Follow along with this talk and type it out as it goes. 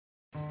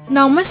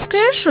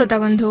नमस्कार श्रोता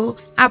बंधु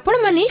आपण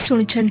माने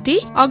सुनिछंती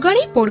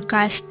अगणी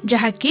पॉडकास्ट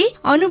जहाकी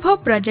अनुभव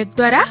प्रोजेक्ट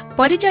द्वारा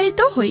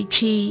परिचालित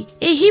होईछि।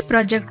 एही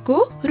प्रोजेक्ट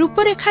को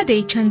रूपरेखा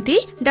देइछंती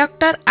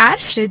डॉक्टर आर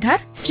श्रीधर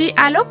श्री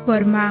आलोक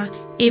वर्मा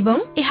एवं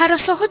एहार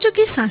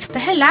सहयोगी संस्था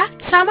हैला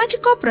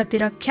सामाजिक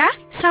प्रतिरक्षा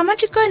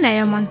सामाजिक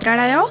न्याय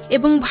मंत्रालय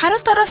एवं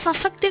भारतर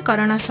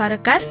सशक्तिकरण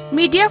सरकार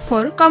मीडिया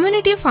फॉर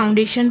कम्युनिटी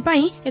फाउंडेशन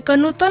पई एक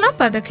नूतन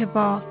पदक्षेप।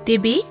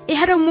 तेबे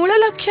एहार मूल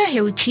लक्ष्य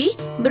हेउछि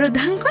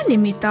वृद्धांक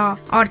निमित्त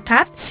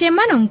अर्थात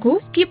सेमानंकु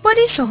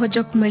किपरि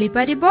सहयोग मिलि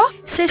परिबो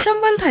से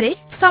संबंध रे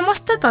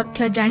समस्त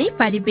तथ्य जानि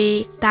पारिबे।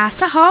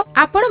 तासह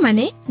आपण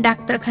माने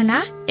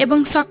डाक्तरखाना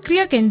एवं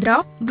सक्रिय केन्द्र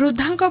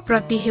वृद्धांक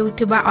प्रति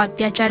हेउथिबा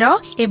अत्याचार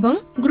एवं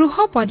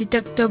गृह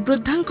परित्यक्त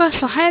वृद्धांक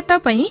सहायता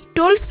पई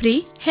टोल फ्री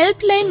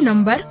हेल्पलाइन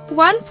नंबर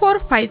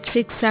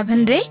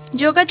 14567 रे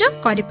जोगाजोग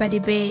करि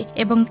परिबे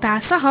एवं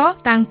तासह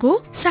तांकु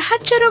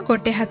सहायतार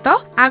गोटे हात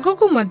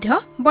आगकु मध्य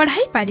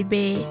बढ़ाई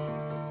परिबे।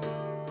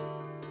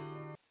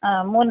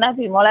 मो ना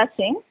विमला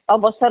सिंह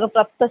अवसर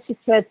प्राप्त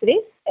शिक्षयित्री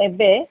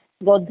एबे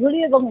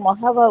गोधुली एवं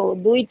महाबाबू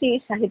दुईटी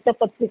साहित्य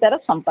पत्रिकार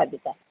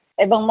संपादिका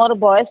एवं मोर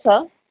बयस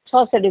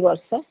 66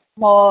 वर्ष।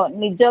 मो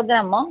निज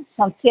ग्राम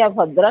संथिया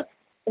भद्रक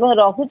एवं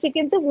रहुची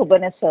किंतु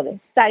भुवनेश्वर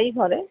स्थायी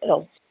घरे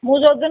रहूँ। मु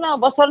जो दिन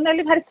अवसर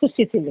नेली भारी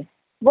खुशी थी,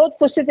 बहुत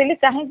खुशी थी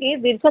कहीं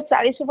दीर्घ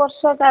 40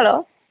 वर्ष काल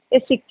ए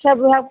शिक्षा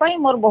विभाग पर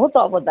मोर बहुत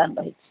अवदान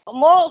रही।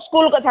 मो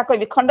स्कूल कथा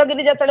कहबी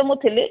खंडगिरी जो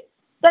मुझे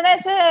जड़े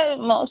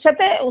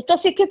से उच्च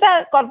शिक्षिता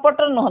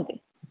कॉर्पोरेटर नुहति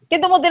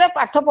किंतु मु दिन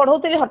पाठ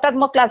पढ़ाऊली हठात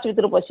मो क्लास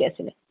भर पशि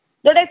आसिले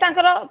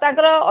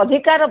जोटा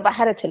अधिकार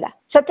बाहर थिला।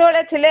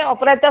 सेतेबेले थिले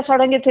अपराजिता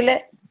षडंगी थिले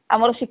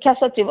आमर शिक्षा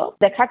सचिव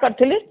देखा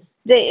करथिली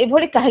जे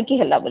एभली काहेकि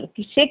हैला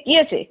बोली से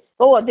किए से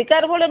को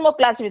अधिकार बोले मो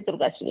क्लास भीतर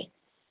को आसिबे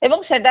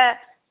एवं सेटा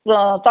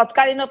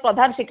तत्कालीन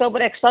प्रधान शिक्षक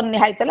उपर एक्शन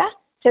निहाइतला।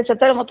 से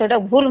मत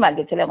भूल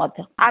मागी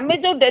आमे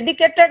जो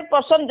डेडिकेटेड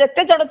पर्सन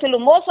जेते जण थिलु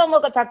मो समय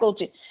कथा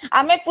कहूची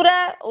आमे पूरा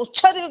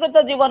उत्सर्गीकृत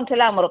जीवन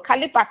थिला हमर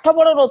खाली पाठ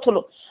पढ़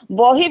रोथुलु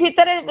बही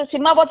भितर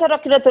सीमाबद्ध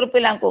रखि रथुलु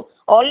पिला को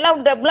all out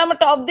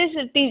development of this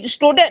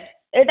student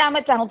एटा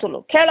आमे चाहूथुलु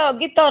खेल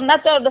गीत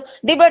नाच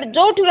डिबेट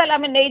जोठी गला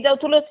आमे नै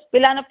जाउथुलु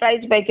पिलाने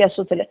प्राइज पाइके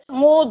आसुथिले।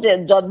 मु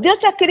जदियो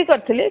चाकरी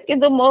करथिली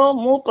किंतु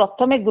मु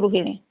प्रथमे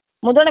गृहिणी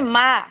मु जने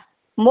माँ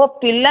मो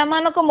पिला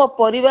मानक मो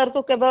परिवार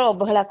को केवल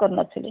अवहेला कर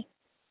नथिली।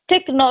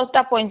 ठीक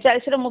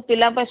 9:45 मो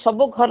पिला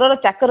सब घर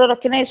चाकर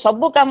रखी ना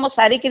सब कम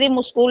सारिकी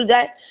मु स्कूल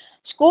जाए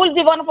स्कूल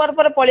जीवन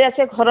पर पलि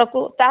आसे घर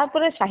को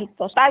तापर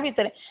साहित्य ता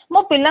भितर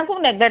मो पिला को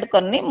नेग्लेक्ट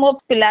करनी। मो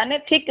पिलाने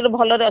ठीक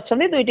भलरे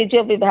अच्छे दुईटी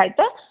झील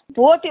विवाहित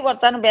पुओटी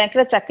बर्तमान बैंक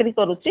रे चाकरी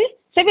करुच्ची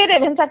से भी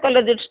रेभेन्सा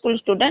कॉलेज स्कूल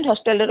स्टूडेंट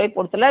हॉस्टल रही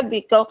पढ़ुला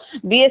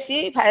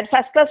बीएससी फायर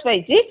फर्स्ट क्लास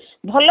पाई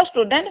भल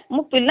स्टूडेंट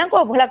मो पिला को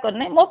अवहेला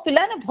करनी। मो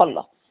पिलाने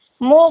भल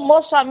मो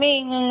स्वामी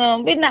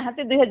भी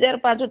नहाती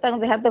 2005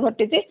 देहांत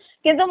घटी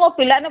किंतु मो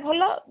पिलाने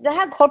भल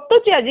जहाँ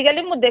घटुची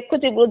आजिकल मुझे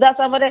देखुची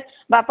वृद्धाश्रम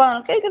बापा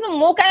कि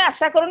मु कहीं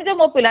आशा करूनी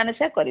मो पिलाने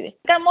से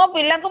करेंगे मो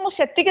पिला को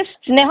मुझे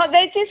स्नेह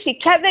देती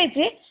शिक्षा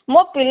देती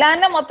मो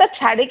पिलाने मत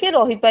छाड़िकी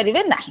रही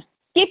पारे ना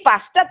कि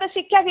पाश्चात्य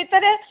शिक्षा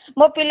भितर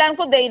मो पिला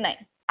को देना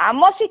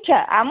आम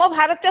शिक्षा आम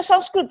भारतीय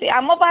संस्कृति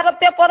आम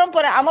भारतीय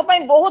परंपरा आम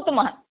बहुत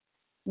महान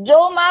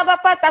जो माँ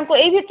बापा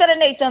यही भितर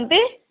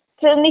नहीं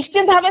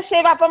निश्चित भाव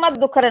से बापा माँ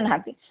दुखरे ना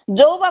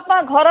जो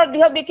बापा घर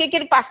ढीह बिकिकी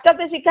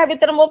पाश्चात्य शिक्षा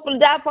भितर मो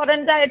जा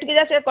फरेन जा एटिक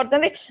जा से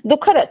करते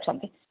दुखरे अच्छा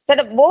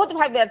से बहुत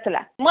भावियार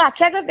था। मुझे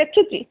आखि आगे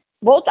देखी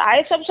बहुत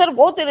आईएएस अफिसर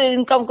बहुत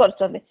इनकम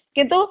करते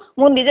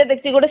मुझे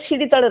देखी गोटे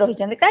सीढ़ी तले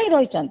रही कहीं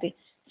रही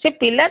से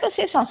पिला तो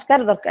से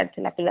संस्कार दरकार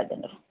थिला पिला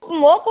दिन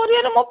मो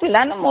परिवार मो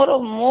पिला मोर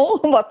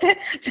मत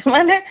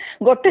से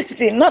गोटे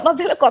दिन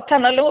नदेले कथा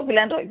ना मो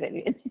पिला रही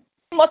पारे।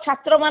 मो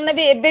छात्र मैंने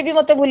भी एबे भी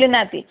मत भूली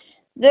ना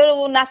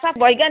जो नासा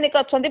वैज्ञानिक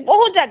अच्छा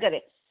बहुत जगह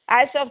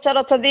आईएएस अफिसर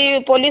अच्छा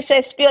पुलिस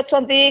एसपी अच्छा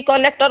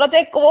कलेक्टर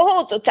अच्छे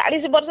बहुत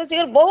 40 वर्ष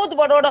सी बहुत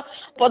बड़ बड़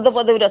पद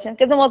पदवी अच्छे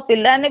कि मो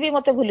पिलाने भी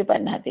मत भूली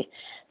पारि ना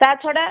ता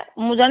छड़ा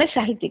मु जने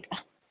साहित्यिका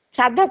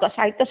साधक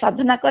साहित्य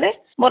साधना करे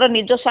मोर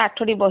निजस्व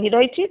 8टी बही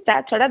रही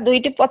छड़ा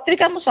 2टी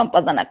पत्रिका मु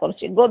संपादना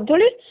करुच्ची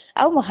गोधूली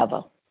आ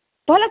महाबाबू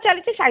भल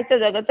चली साहित्य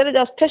जगत में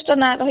यथेष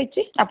ना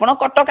रही। आपण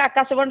कटक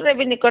आकाशवाणी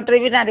भी निकटरे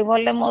भी नारी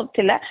भल मो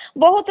थिला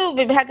बहुत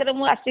विभाग में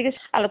मुझे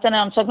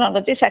आलोचना अंशग्रहण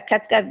कर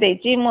साक्षात्कार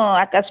देती मो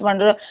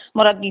आकाशवाणी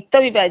मोर गीत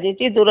भी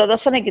बाजी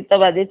दूरदर्शन गीत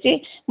बाजी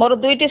मोर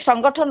 2टी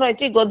संगठन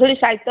रही गोधूली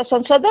साहित्य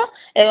संसद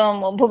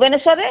एवं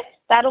भुवनेश्वर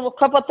तार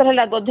मुखपत्र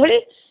है गोधूली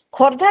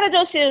खोर्धार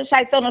जो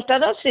साहित्य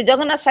अनुष्ठान श्री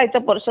जगन्नाथ साहित्य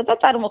परिषद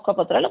तार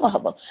मुखपत्र है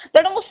महाबाबू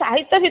तेणु मु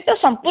साहित्य भितर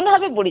संपूर्ण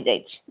भाव बुड़ी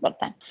जाइए।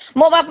 बर्तमान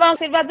मो बापा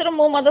आशीर्वाद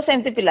मुझे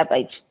सेमती पिला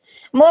पाई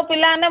मो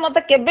पिलाने मत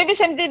केबे भी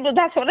सेमती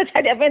वृद्धाश्रम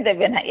छाड़िया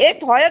देवे ना ए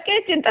भय के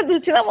चिंता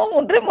दूसरा मो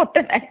मुंडे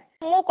मोटे ना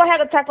मु कह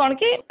कथा कौन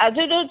कि आज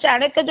जो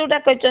चाणक्य जोटा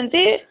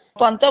कहते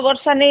 5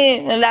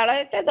 वर्षानी लाड़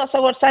एते 10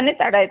 वर्षानी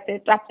ताड़ा एते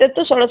प्राप्त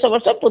तो 16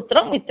 वर्ष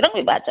पुत्र मित्र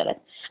विवाचर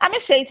आम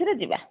से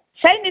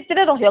से नीति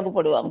में रहा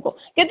पड़ो आमको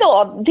किंतु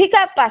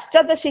अधिका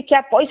पाश्चात्य शिक्षा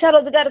पैसा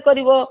रोजगार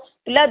कर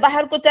पिला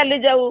बाहर को चली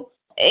जाऊ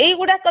यही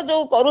गुड़ाक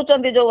जो करुँच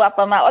जो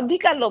बापा माँ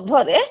अधिका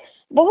लोभरे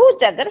ବହୁତ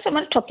ଜାଗାରେ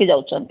ସେମାନେ ଠକି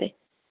ଯାଉଛନ୍ତି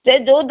ସେ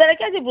ଯୋଉ ଦ୍ୱାରା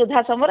କି ଆଜି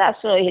ବୃଦ୍ଧାଶ୍ରମର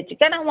ଆଶ୍ରୟ ହେଇଛି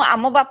କାରଣ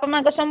ଆମ ବାପା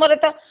ମାଙ୍କ ସମୟରେ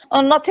ତ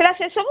ନଥିଲା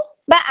ସେ ସବୁ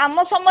ବା ଆମ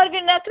ସମୟରେ ବି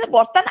ନଥିଲା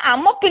ବର୍ତ୍ତମାନ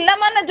ଆମ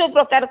ପିଲାମାନେ ଯୋଉ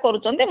ପ୍ରକାର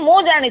କରୁଛନ୍ତି ମୁଁ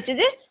ଜାଣିଛି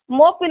ଯେ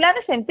ମୋ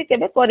ପିଲାମାନେ ସେମିତି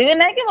କେବେ କରିବେ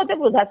ନାହିଁ କି ମୋତେ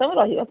ବୃଦ୍ଧାଶ୍ରମ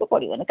ରହିବାକୁ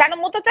ପଡ଼ିବନି କାରଣ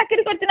ମୁଁ ତ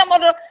ଚାକିରି କରିଛି ନା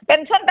ମୋର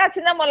ପେନସନଟା ଅଛି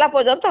ନା ମଲା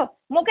ପର୍ଯ୍ୟନ୍ତ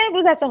ମୁଁ କାହିଁ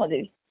ବୃଦ୍ଧାଶ୍ରମ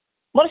ଦେବି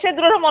ମୋର ସେ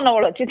ଦୃଢ଼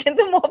ମନୋବଳ ଅଛି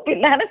କିନ୍ତୁ ମୋ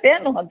ପିଲାମାନେ ସେୟା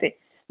ନୁହନ୍ତି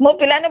ମୋ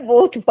ପିଲାମାନେ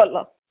ବହୁତ ଭଲ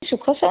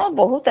ସୁଖ ସମୟ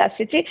ବହୁତ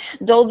ଆସିଛି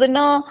ଯୋଉଦିନ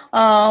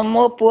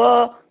ମୋ ପୁଅ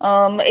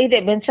ଏଇ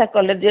ରେଭେନ୍ସା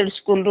କଲେଜିଏଟ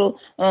ସ୍କୁଲରୁ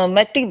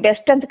ମେଟ୍ରିକ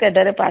ବେଷ୍ଟ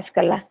କ୍ୟାଡରରେ ପାସ୍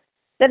କଲା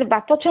ତେଣୁ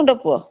ବାପ ଛଣ୍ଡ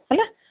ପୁଅ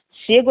ହେଲା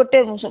ସିଏ ଗୋଟେ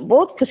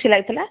ବହୁତ ଖୁସି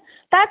ଲାଗିଥିଲା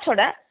ତା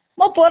ଛଡ଼ା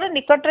ମୋ ପୁଅର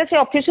ନିକଟରେ ସେ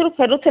ଅଫିସରୁ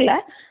ଫେରୁଥିଲା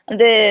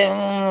ଯେ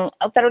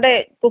ତାର ଗୋଟେ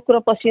କୁକୁର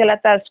ପଶିଗଲା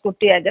ତା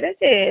ସ୍କୁଟି ଆଗରେ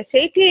ସେ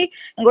ସେଇଠି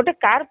ଗୋଟେ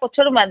କାର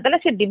ପଛରୁ ମାରିଦେଲା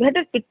ସେ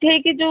ଡିଭାଇଡର ପିଟି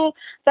ହେଇକି ଯୋଉ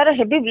ତାର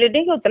ହେଭି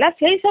ବ୍ଲିଡିଂ ହେଉଥିଲା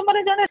ସେଇ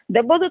ସମୟରେ ଜଣେ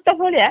ଦେବଦୂତ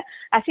ଭଳିଆ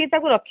ଆସିକି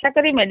ତାକୁ ରକ୍ଷା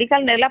କରି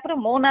ମେଡିକାଲ ନେଲା ପରେ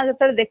ମୋ ନାଁ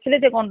ଯେତେବେଳେ ଦେଖିଲେ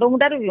ଯେ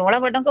ଗଣ୍ଡମୁଣ୍ଡାରୁ ବିମଳା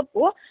ମ୍ୟାଡମଙ୍କ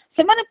ପୁଅ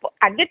ସେମାନେ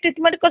ଆଗେ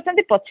ଟ୍ରିଟମେଣ୍ଟ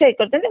କରିଛନ୍ତି ପଛେ ଇଏ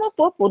କରିଛନ୍ତି ମୋ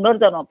ପୁଅ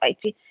ପୁନର୍ଜନ୍ମ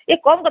ପାଇଛି ଏ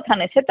କମ କଥା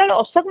ନାହିଁ ସେତେବେଳେ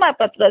ଅଶୋକ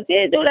ମହାପାତ୍ର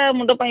ଯିଏ ଯୋଉଟା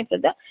ମୁଣ୍ଡ ପାଇଁ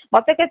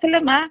ମତେ କହିଥିଲେ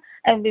ମା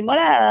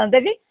ବିମଳା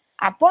ଦେବୀ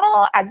ଆପଣ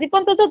ଆଜି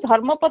ପର୍ଯ୍ୟନ୍ତ ଯୋଉ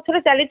ଧର୍ମ ପଥରେ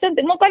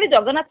ଚାଲିଛନ୍ତି ମୁଁ କହିଲି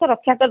ଜଗନ୍ନାଥ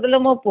ରକ୍ଷା କରିଦେଲେ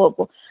ମୋ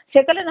ପୁଅକୁ ସେ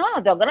କହିଲେ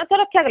ହଁ ଜଗନ୍ନାଥ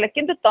ରକ୍ଷା କଲେ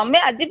କିନ୍ତୁ ତମେ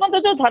ଆଜି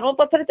ପର୍ଯ୍ୟନ୍ତ ଯୋଉ ଧର୍ମ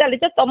ପଥରେ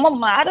ଚାଲିଛ ତମ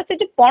ମାଆର ସେ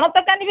ଯୋଉ ପଣତ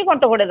କାନି ବି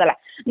ଘଣ୍ଟ ଘୋଡେଇ ଦେଲା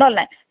ନହେଲେ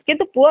ନାହିଁ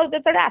କିନ୍ତୁ ପୁଅ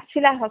ଯେତେବେଳେ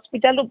ଆସିଲା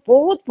ହସ୍ପିଟାଲରୁ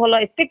ବହୁତ ଭଲ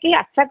ଏତେ କେହି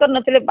ଆଶା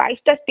କରିନଥିଲେ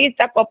 22ଟା ଷ୍ଟିଚ୍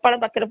ତା କପାଳ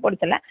ପାଖରେ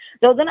ପଡ଼ିଥିଲା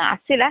ଯୋଉଦିନ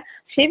ଆସିଲା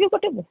ସିଏ ବି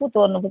ଗୋଟେ ବହୁତ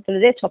ଅନୁଭୂତି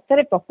ଯେ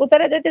ସତରେ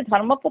ପ୍ରକୃତରେ ଯଦି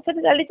ଧର୍ମ ପଥରେ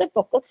ଚାଲିଛ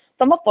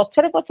ତମ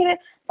ପଛରେ ପଛରେ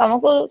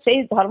ତମକୁ ସେଇ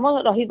ଧର୍ମ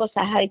ରହିବ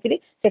ସାହା ହେଇକିରି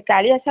ସେ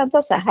କାଳିଆ ଶାନ୍ତ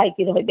ସାହା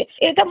ହେଇକି ରହିବେ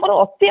ଏଇଟା ମୋର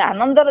ଅତି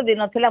ଆନନ୍ଦର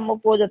ଦିନ ଥିଲା ମୋ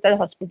ପୁଅ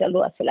ଯେତେବେଳେ ହସ୍ପିଟାଲରୁ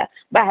ଆସିଲା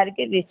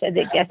ବାହାରିକି ଡିସଚାର୍ଜ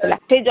ଦେଇକି ଆସିଲା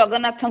ସେଇ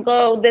ଜଗନ୍ନାଥଙ୍କ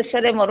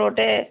ଉଦ୍ଦେଶ୍ୟରେ ମୋର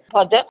ଗୋଟେ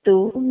ଭଜନ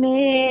ତୁମେ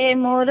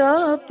ମୋର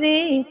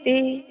ପ୍ରୀତି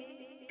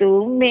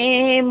ତୁମେ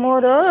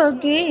ମୋର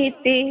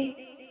ଗୀତି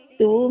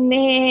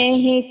ତୁମେ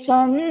ହିଁ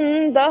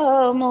ଛନ୍ଦ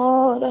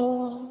ମୋର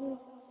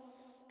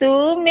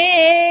ତୁମେ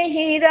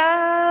ହିଁ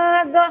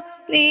ରାଗ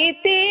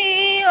ପ୍ରୀତି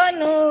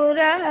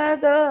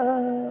ଅନୁରାଗ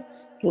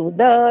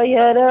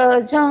ହୃଦୟର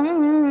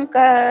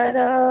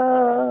ଝଙ୍କାର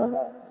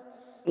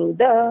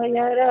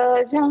ହୃଦୟର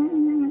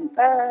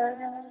ଝଙ୍କାର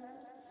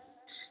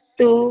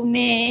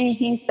ତୁମେ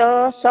ହିଁ ତ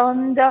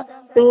ସଞ୍ଜ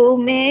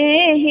ତୁମେ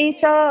ହିଁ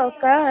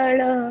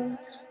ସକାଳ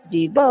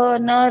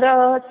ଜୀବନର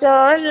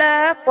ଚଲା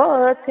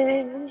ପଥେ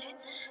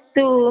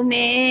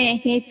ତୁମେ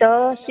ହିଁ ତ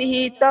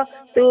ଶୀତ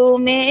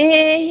ତୁମେ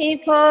ହିଁ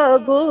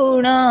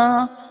ଫଗୁଣ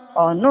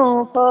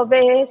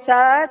ଅନୁଭବେ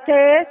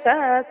ସାଥେ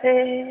ସାଥେ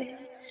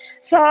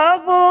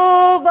ସବୁ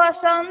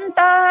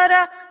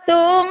ବସନ୍ତର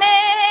ତୁମେ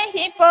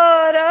ହିଁ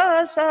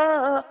ପରଶ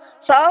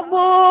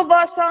ସବୁ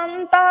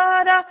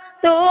ବସନ୍ତର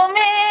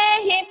ତୁମେ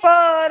ହିଁ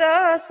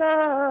ପରଶ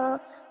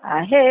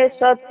आहे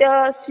सत्य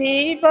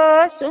शिव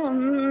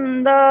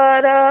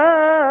सुंदर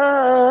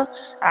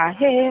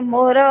आहे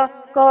मोर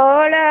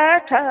कला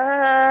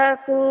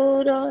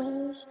ठाकुर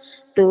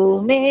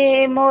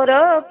तुम्हें मोर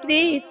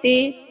प्रीति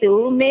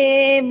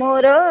तुम्हें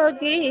मोर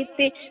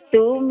गीति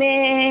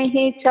तुम्हें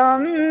ही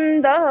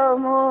छंद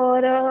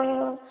मोर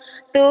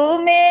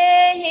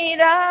तुम्हें ही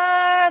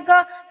राग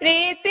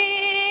प्रीति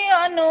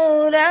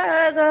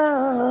अनुराग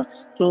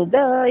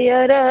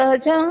हृदयर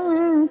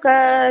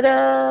झंकार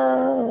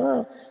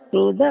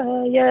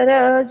हृदयर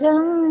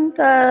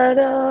झंकार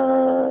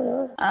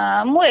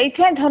ମୁଁ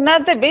ଏଇଥିପାଇଁ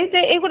ଧନ୍ୟବାଦ ଦେବି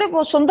ଯେ ଏଇ ଗୋଟେ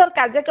ବହୁତ ସୁନ୍ଦର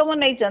କାର୍ଯ୍ୟକ୍ରମ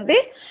ନେଇଛନ୍ତି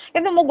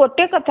କିନ୍ତୁ ମୁଁ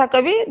ଗୋଟିଏ କଥା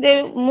କହିବି ଯେ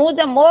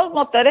ମୋ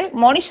ମତରେ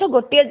ମଣିଷ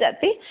ଗୋଟିଏ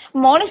ଜାତି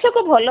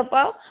ମଣିଷକୁ ଭଲ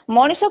ପାଅ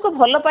ମଣିଷକୁ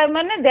ଭଲ ପାଏ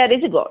ମାନେ ଦେୟାର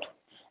ଇଜ୍ ଗଡ୍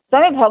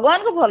ତମେ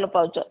ଭଗବାନଙ୍କୁ ଭଲ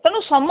ପାଉଛ ତେଣୁ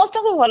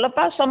ସମସ୍ତଙ୍କୁ ଭଲ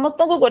ପାଅ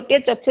ସମସ୍ତଙ୍କୁ ଗୋଟିଏ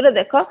ଚକ୍ଷୁରେ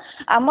ଦେଖ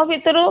ଆମ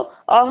ଭିତରୁ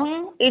ଅହଂ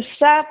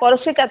ଈର୍ଷା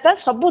ପରଶିକାତା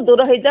ସବୁ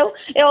ଦୂର ହେଇଯାଉ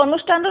ଏ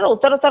ଅନୁଷ୍ଠାନର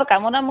ଉତ୍ତରୋତ୍ତର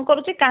କାମନା ମୁଁ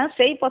କରୁଛି କାରଣ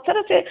ସେଇ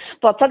ପଥରେ ସେ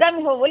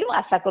ପଥଗାମୀ ହବ ବୋଲି ମୁଁ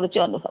ଆଶା କରୁଛି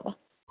ଅନୁଭବ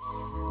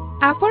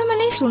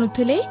ଆପଣମାନେ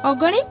ଶୁଣୁଥିଲେ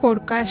ଅଗଣୀ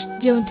ପଡକାଷ୍ଟ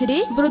ଯେଉଁଥିରେ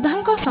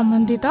ବୃଦ୍ଧାଙ୍କ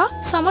ସମ୍ବନ୍ଧିତ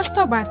ସମସ୍ତ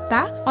ବାର୍ତ୍ତା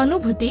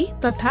ଅନୁଭୂତି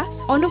ତଥା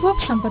ଅନୁଭବ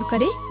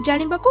ସମ୍ପର୍କରେ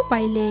ଜାଣିବାକୁ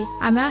ପାଇଲେ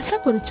ଆମେ ଆଶା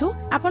କରୁଛୁ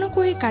ଆପଣଙ୍କୁ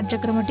ଏହି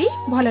କାର୍ଯ୍ୟକ୍ରମଟି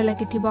ଭଲ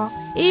ଲାଗିଥିବ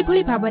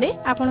ଏଇଭଳି ଭାବରେ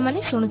ଆପଣମାନେ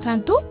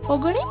ଶୁଣୁଥାନ୍ତୁ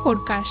ଅଗଣୀ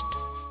ପଡକାଷ୍ଟ।